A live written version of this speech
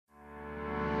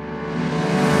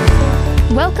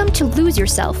Welcome to Lose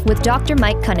Yourself with Dr.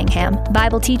 Mike Cunningham,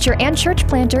 Bible teacher and church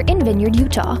planter in Vineyard,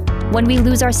 Utah. When we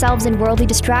lose ourselves in worldly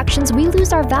distractions, we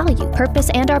lose our value, purpose,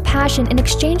 and our passion in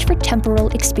exchange for temporal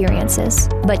experiences.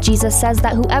 But Jesus says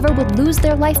that whoever would lose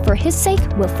their life for his sake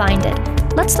will find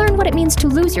it. Let's learn what it means to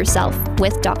lose yourself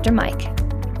with Dr. Mike.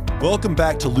 Welcome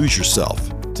back to Lose Yourself.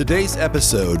 Today's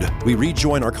episode, we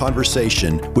rejoin our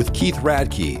conversation with Keith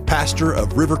Radke, pastor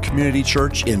of River Community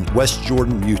Church in West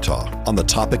Jordan, Utah, on the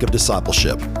topic of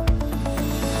discipleship.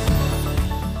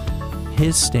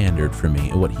 His standard for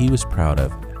me, what he was proud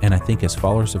of, and I think as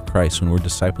followers of Christ, when we're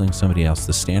discipling somebody else,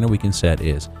 the standard we can set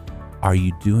is, are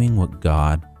you doing what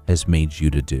God has made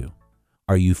you to do?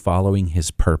 Are you following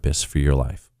his purpose for your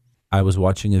life? I was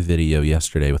watching a video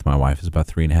yesterday with my wife. It's about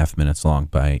 3.5 minutes long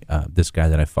by this guy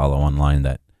that I follow online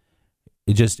that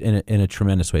it just in a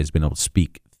tremendous way has been able to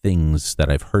speak things that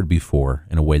I've heard before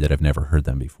in a way that I've never heard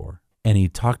them before. And he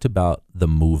talked about the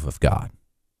move of God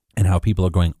and how people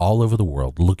are going all over the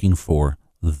world looking for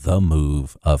the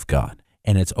move of God.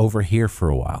 And it's over here for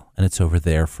a while and it's over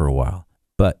there for a while.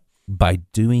 But by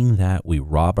doing that, we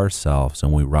rob ourselves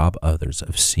and we rob others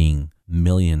of seeing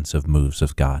millions of moves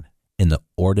of God in the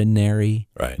ordinary,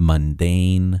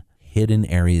 mundane, hidden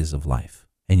areas of life.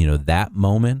 And you know, that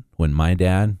moment when my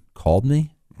dad called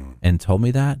me and told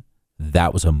me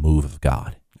that was a move of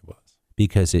God. It was.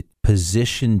 Because it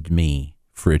positioned me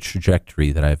for a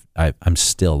trajectory that I'm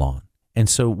still on. And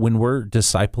so when we're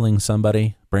discipling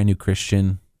somebody, brand new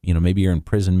Christian, you know, maybe you're in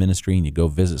prison ministry and you go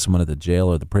visit someone at the jail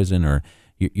or the prison, or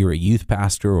you're a youth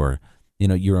pastor, or you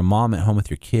know, you're a mom at home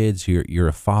with your kids, you're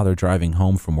a father driving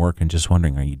home from work and just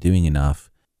wondering, are you doing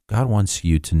enough? God wants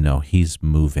you to know he's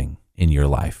moving in your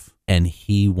life, and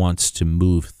he wants to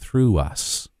move through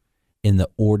us in the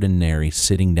ordinary,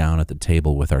 sitting down at the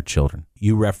table with our children.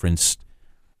 You referenced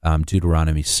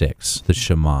Deuteronomy 6, the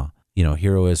Shema. You know,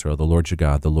 Hear, O Israel, the Lord your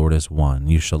God, the Lord is one.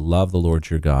 You shall love the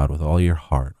Lord your God with all your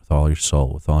heart, with all your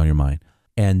soul, with all your mind.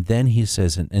 And then he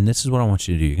says, and this is what I want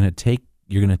you to do. You're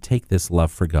going to take this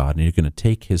love for God, and you're going to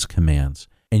take his commands,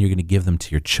 and you're going to give them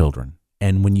to your children.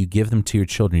 And when you give them to your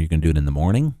children, you're going to do it in the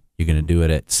morning. You're going to do it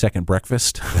at second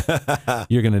breakfast.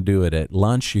 You're going to do it at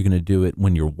lunch. You're going to do it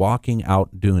when you're walking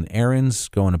out, doing errands,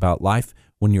 going about life,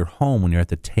 when you're home, when you're at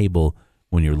the table,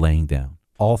 when you're laying down,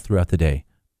 all throughout the day.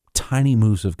 Tiny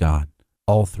moves of God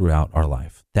all throughout our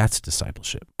life. That's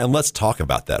discipleship. And let's talk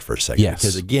about that for a second. Yes.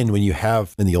 Because again, when you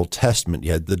have in the Old Testament,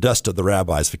 you had the dust of the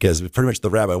rabbis, because pretty much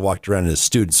the rabbi walked around and his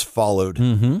students followed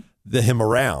him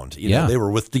around. You know, they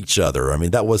were with each other. I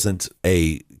mean, that wasn't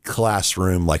a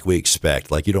classroom like we expect.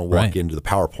 Like, you don't walk into the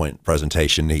PowerPoint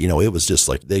presentation. You know, it was just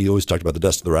like, they always talked about the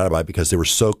dust of the rabbi because they were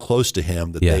so close to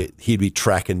him that he'd be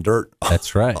tracking dirt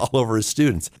all over his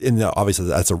students. And obviously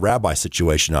that's a rabbi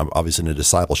situation. Obviously in a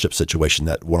discipleship situation,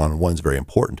 that one-on-one is very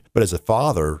important. But as a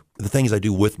father, the things I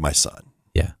do with my son,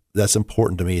 that's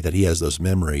important to me, that he has those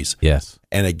memories. Yes.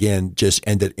 And again,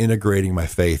 that integrating my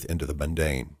faith into the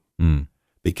mundane.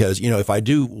 Because, you know, if I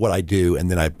do what I do and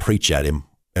then I preach at him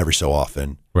every so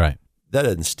often, that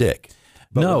doesn't stick.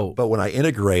 But when I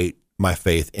integrate my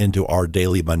faith into our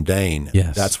daily mundane,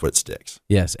 that's what sticks.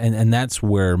 Yes, and that's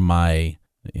where I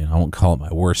won't call it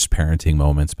my worst parenting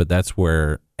moments, but that's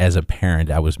where, as a parent,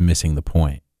 I was missing the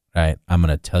point, right? I'm going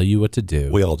to tell you what to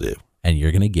do. We all do. And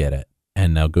you're going to get it,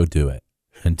 and now go do it,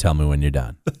 and tell me when you're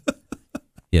done.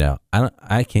 You know,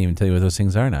 I can't even tell you what those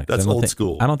things are now. That's old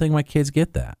school. I don't think my kids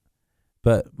get that.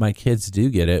 But my kids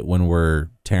do get it when we're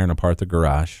tearing apart the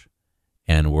garage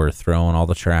and we're throwing all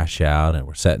the trash out and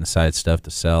we're setting aside stuff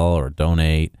to sell or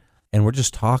donate, and we're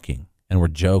just talking and we're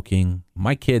joking.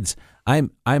 My kids, I'm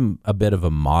a bit of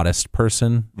a modest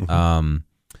person.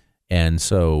 And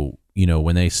so, you know,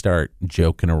 when they start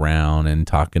joking around and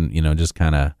talking, you know, just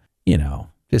kind of, you know,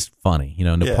 just funny, you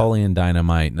know, Napoleon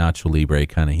Dynamite, Nacho Libre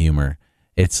kind of humor.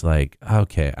 It's like,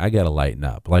 okay, I got to lighten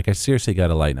up. Like, I seriously got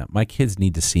to lighten up. My kids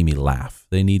need to see me laugh.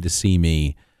 They need to see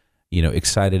me, you know,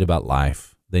 excited about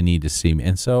life. They need to see me.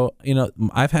 And so, you know,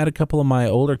 I've had a couple of my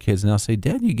older kids now say,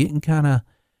 Dad, you're getting kind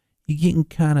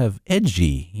of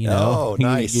edgy, you know. Oh,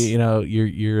 nice. You know,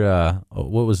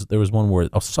 there was one word,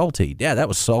 salty. Yeah, that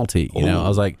was salty. You know, I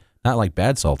was like, not like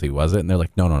bad salty, was it? And they're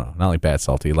like, no, not like bad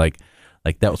salty. Like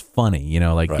that was funny, you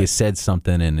know, like you said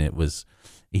something and it was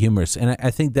humorous. And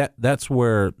I think that's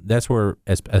where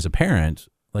as a parent,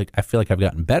 like, I feel like I've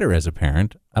gotten better as a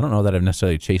parent. I don't know that I've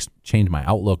necessarily changed my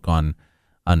outlook on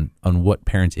what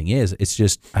parenting is. It's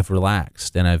just I've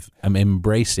relaxed and I'm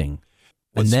embracing.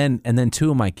 And then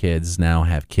two of my kids now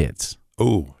have kids.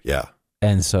 Oh, yeah.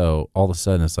 And so all of a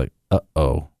sudden it's like,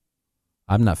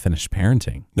 I'm not finished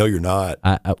parenting. No, you're not.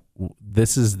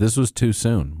 This was too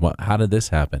soon. How did this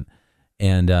happen?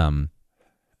 And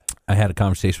I had a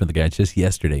conversation with a guy just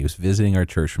yesterday. He was visiting our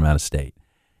church from out of state.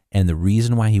 And the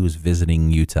reason why he was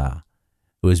visiting Utah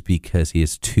was because he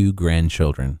has 2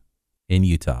 grandchildren in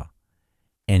Utah.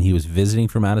 And he was visiting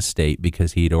from out of state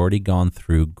because he had already gone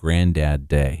through Granddad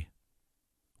Day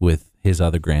with his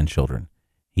other grandchildren.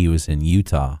 He was in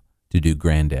Utah to do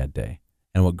Granddad Day.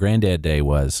 And what Granddad Day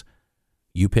was,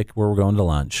 you pick where we're going to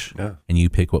lunch, and you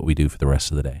pick what we do for the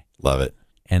rest of the day. Love it.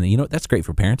 And you know what? That's great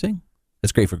for parenting.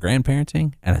 That's great for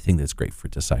grandparenting. And I think that's great for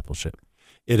discipleship.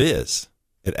 It is.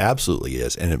 It absolutely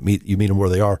is. And you meet them where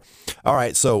they are. All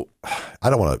right. So I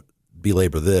don't want to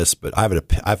belabor this, but I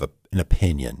have an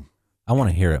opinion. I want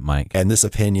to hear it, Mike. And this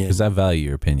opinion, because I value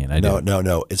your opinion.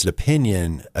 No. It's an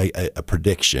opinion, a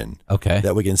prediction. Okay.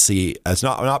 That we can see. It's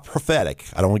not prophetic.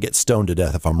 I don't want to get stoned to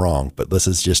death if I'm wrong, but this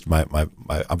is just my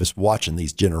I'm just watching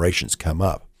these generations come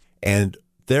up, and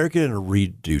they're going to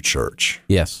redo church.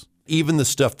 Yes. Even the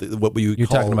stuff that you're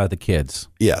talking about the kids.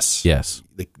 Yes. Yes.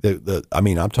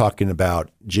 I'm talking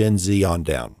about Gen Z on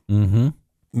down. Mm-hmm.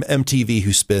 MTV,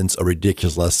 who spends a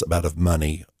ridiculous amount of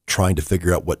money trying to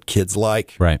figure out what kids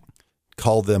like. Right.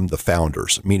 Call them the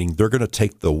founders, meaning they're going to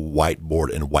take the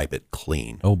whiteboard and wipe it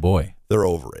clean. Oh, boy. They're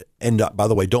over it. And by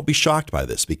the way, don't be shocked by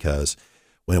this, because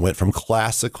when it went from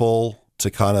classical to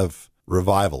kind of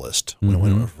revivalist, when it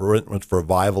went from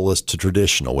revivalist to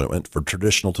traditional, when it went from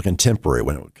traditional to contemporary,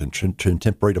 when it went from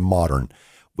contemporary to modern,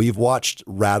 we've watched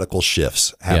radical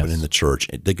shifts happen in the church.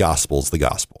 The gospel's the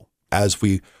gospel. As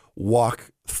we walk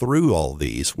through all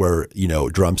these, where,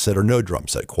 drum set or no drum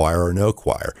set, choir or no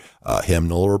choir,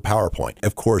 hymnal or PowerPoint.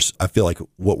 Of course, I feel like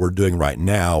what we're doing right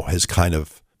now is kind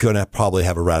of going to probably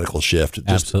have a radical shift.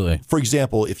 Absolutely. For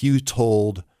example, if you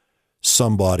told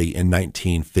somebody in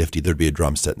 1950 there'd be a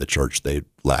drum set in the church, they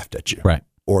laughed at you. Right.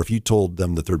 Or if you told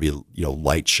them that there'd be,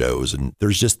 light shows, and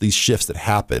there's just these shifts that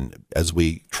happen as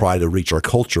we try to reach our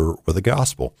culture with the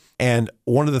gospel. And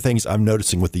one of the things I'm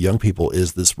noticing with the young people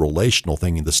is this relational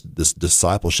thing and this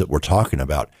discipleship we're talking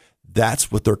about.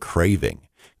 That's what they're craving.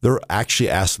 They're actually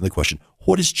asking the question,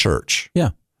 what is church?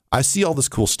 Yeah. I see all this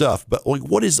cool stuff, but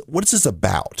what is this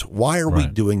about? Why are we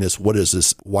doing this? What is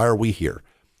this? Why are we here?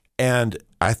 And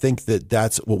I think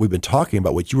that's what we've been talking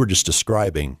about, what you were just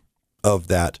describing, of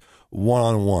that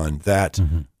one-on-one, that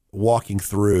walking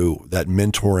through, that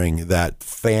mentoring, that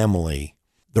family.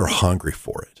 They're hungry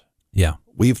for it. Yeah.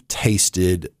 We've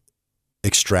tasted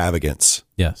extravagance.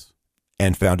 Yes.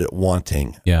 And found it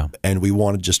wanting. Yeah. And we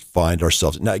want to just find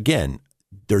ourselves. Now, again,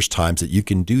 there's times that you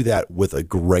can do that with a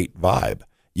great vibe.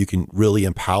 You can really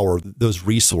empower those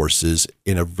resources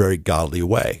in a very godly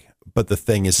way. But the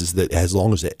thing is that as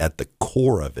long as at the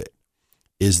core of it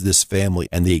is this family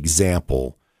and the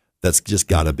example, that's just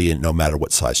got to be in no matter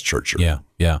what size church you're in.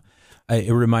 Yeah.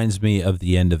 It reminds me of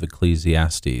the end of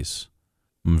Ecclesiastes.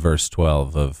 Verse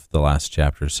 12 of the last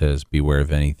chapter says, beware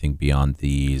of anything beyond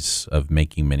these, of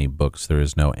making many books there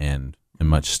is no end, and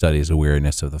much study is a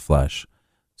weariness of the flesh.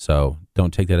 So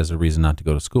don't take that as a reason not to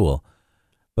go to school.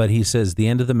 But he says, the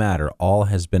end of the matter, all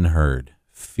has been heard.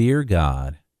 Fear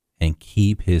God and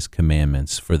keep his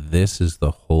commandments, for this is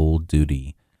the whole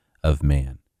duty of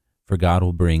man. For God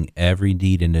will bring every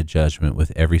deed into judgment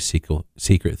with every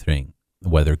secret thing,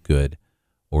 whether good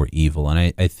or evil.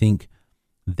 And I think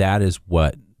that is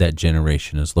what that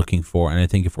generation is looking for. And I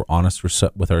think if we're honest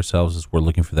with ourselves, as we're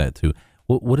looking for that too,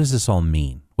 what does this all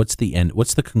mean? What's the end?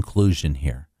 What's the conclusion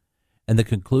here? And the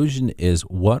conclusion is,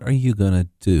 what are you going to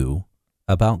do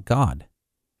about God?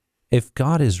 If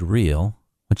God is real,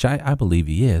 which I believe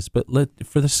he is, but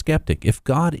for the skeptic, if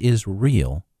God is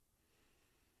real,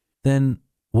 then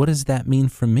what does that mean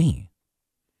for me?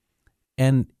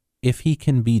 And if he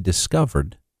can be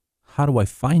discovered, how do I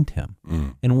find him?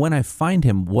 And when I find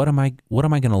him, what am I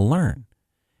going to learn?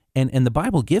 And the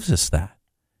Bible gives us that.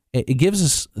 It gives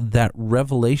us that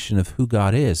revelation of who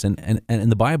God is. And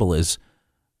the Bible is,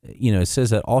 it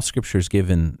says that all Scripture is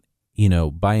given,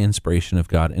 by inspiration of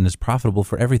God and is profitable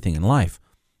for everything in life.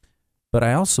 But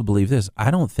I also believe this.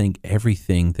 I don't think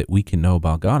everything that we can know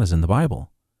about God is in the Bible,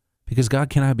 because God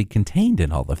cannot be contained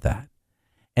in all of that.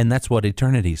 And that's what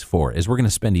eternity's for, is we're going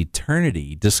to spend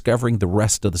eternity discovering the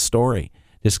rest of the story,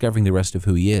 discovering the rest of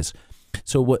who he is.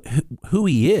 So who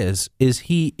he is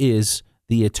he is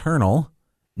the eternal,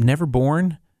 never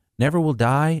born, never will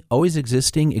die, always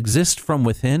existing, exists from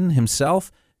within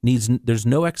himself, there's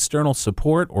no external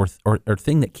support or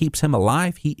thing that keeps him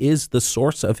alive. He is the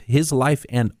source of his life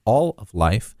and all of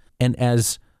life. And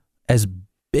as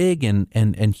big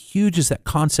and huge as that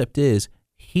concept is,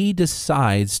 he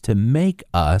decides to make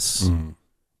us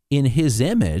in his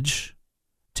image,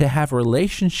 to have a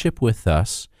relationship with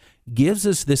us, gives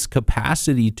us this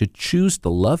capacity to choose to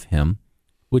love him,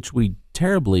 which we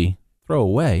terribly throw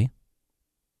away,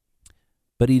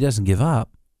 but he doesn't give up.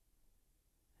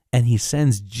 And he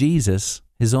sends Jesus,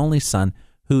 his only son,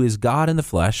 who is God in the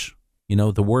flesh. You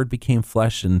know, the Word became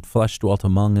flesh, and flesh dwelt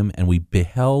among him, and we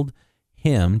beheld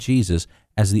him, Jesus,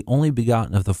 as the only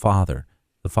begotten of the Father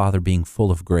being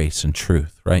full of grace and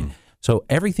truth, right? So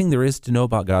everything there is to know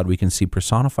about God, we can see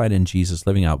personified in Jesus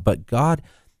living out. But God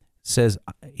says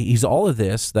he's all of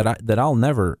this that I'll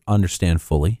never understand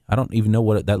fully. I don't even know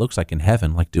what that looks like in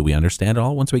heaven. Like, do we understand it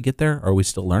all once we get there? Or are we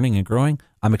still learning and growing?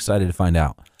 I'm excited to find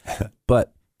out.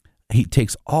 But he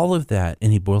takes all of that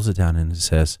and he boils it down and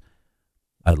says,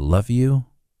 I love you.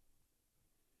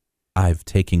 I've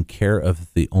taken care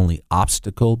of the only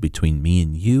obstacle between me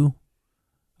and you.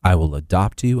 I will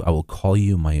adopt you. I will call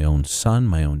you my own son,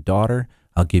 my own daughter.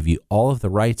 I'll give you all of the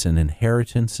rights and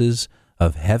inheritances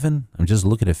of heaven. I'm just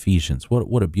look at Ephesians.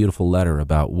 What a beautiful letter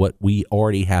about what we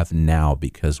already have now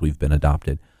because we've been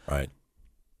adopted. Right.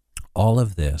 All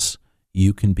of this,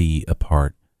 you can be a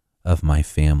part of my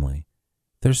family.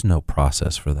 There's no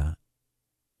process for that.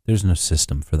 There's no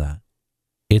system for that.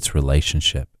 It's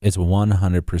relationship. It's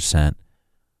 100%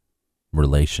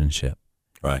 relationship.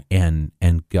 Right. And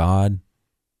God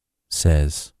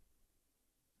says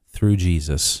through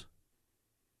Jesus,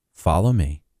 follow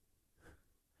me,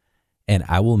 and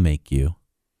I will make you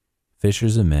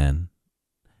fishers of men.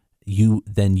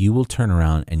 Then you will turn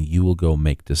around and you will go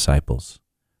make disciples,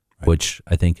 right, which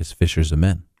I think is fishers of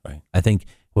men. Right. I think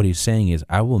what he's saying is,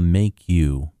 I will make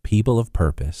you people of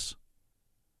purpose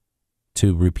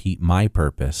to repeat my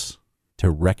purpose, to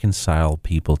reconcile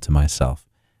people to myself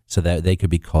so that they could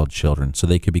be called children, so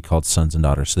they could be called sons and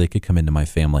daughters, so they could come into my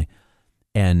family.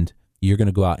 And you're going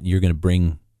to go out and you're going to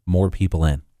bring more people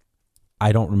in.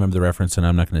 I don't remember the reference, and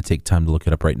I'm not going to take time to look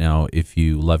it up right now. If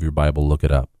you love your Bible, look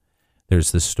it up.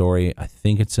 There's this story, I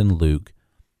think it's in Luke,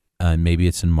 maybe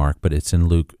it's in Mark, but it's in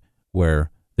Luke,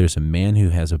 where there's a man who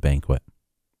has a banquet.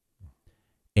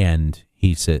 And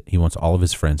he said he wants all of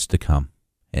his friends to come.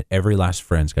 And every last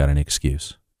friend's got an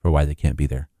excuse for why they can't be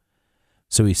there.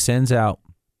 So he sends out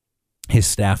his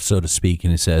staff, so to speak,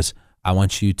 and he says, I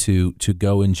want you to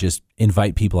go and just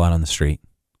invite people out on the street,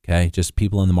 okay? Just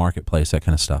people in the marketplace, that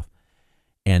kind of stuff.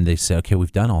 And they say, okay,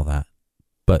 we've done all that,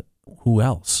 but who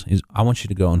else? I want you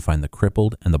to go and find the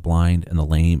crippled and the blind and the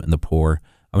lame and the poor.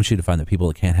 I want you to find the people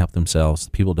that can't help themselves,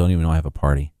 the people who don't even know I have a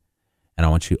party. And I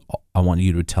want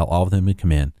you to tell all of them to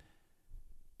come in.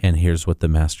 And here's what the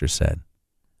master said,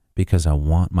 because I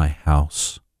want my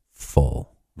house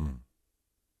full.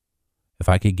 If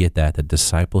I could get that, the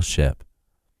discipleship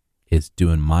is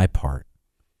doing my part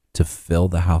to fill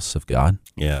the house of God,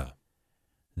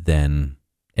 then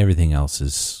everything else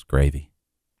is gravy.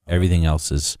 Everything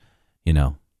else is,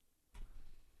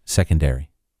 secondary,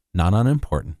 not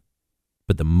unimportant.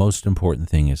 But the most important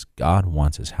thing is God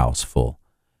wants his house full,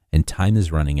 and time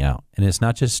is running out. And it's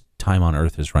not just time on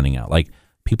earth is running out. Like,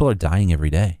 people are dying every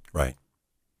day. Right.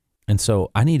 And so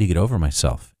I need to get over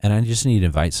myself, and I just need to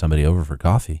invite somebody over for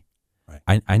coffee.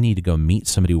 Right. I need to go meet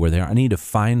somebody where they are. I need to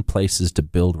find places to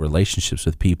build relationships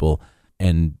with people,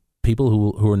 and people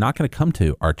who are not going to come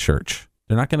to our church.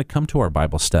 They're not going to come to our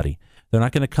Bible study. They're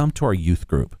not going to come to our youth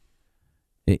group.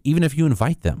 Even if you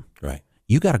invite them, right,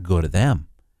 you got to go to them,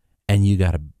 and you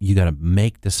got to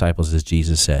make disciples, as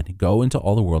Jesus said. Go into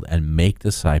all the world and make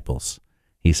disciples.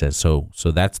 He says so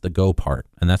that's the go part,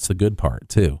 and that's the good part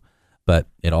too. But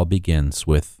it all begins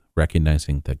with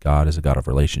recognizing that God is a God of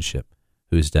relationship,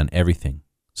 who has done everything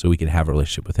so we can have a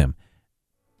relationship with him.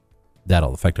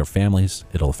 That'll affect our families.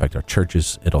 It'll affect our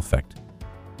churches. It'll affect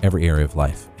every area of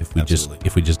life if we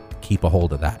just keep a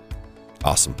hold of that.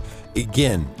 Awesome.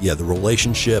 Again, the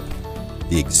relationship,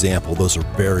 the example, those are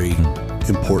very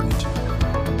important.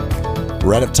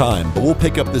 We're out of time, but we'll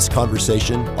pick up this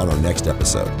conversation on our next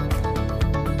episode.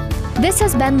 This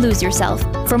has been Lose Yourself.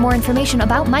 For more information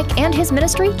about Mike and his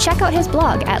ministry, check out his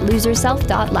blog at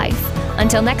loseyourself.life.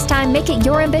 Until next time, make it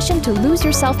your ambition to lose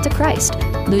yourself to Christ.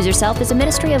 Lose Yourself is a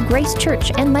ministry of Grace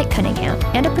Church and Mike Cunningham,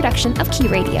 and a production of Key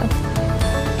Radio.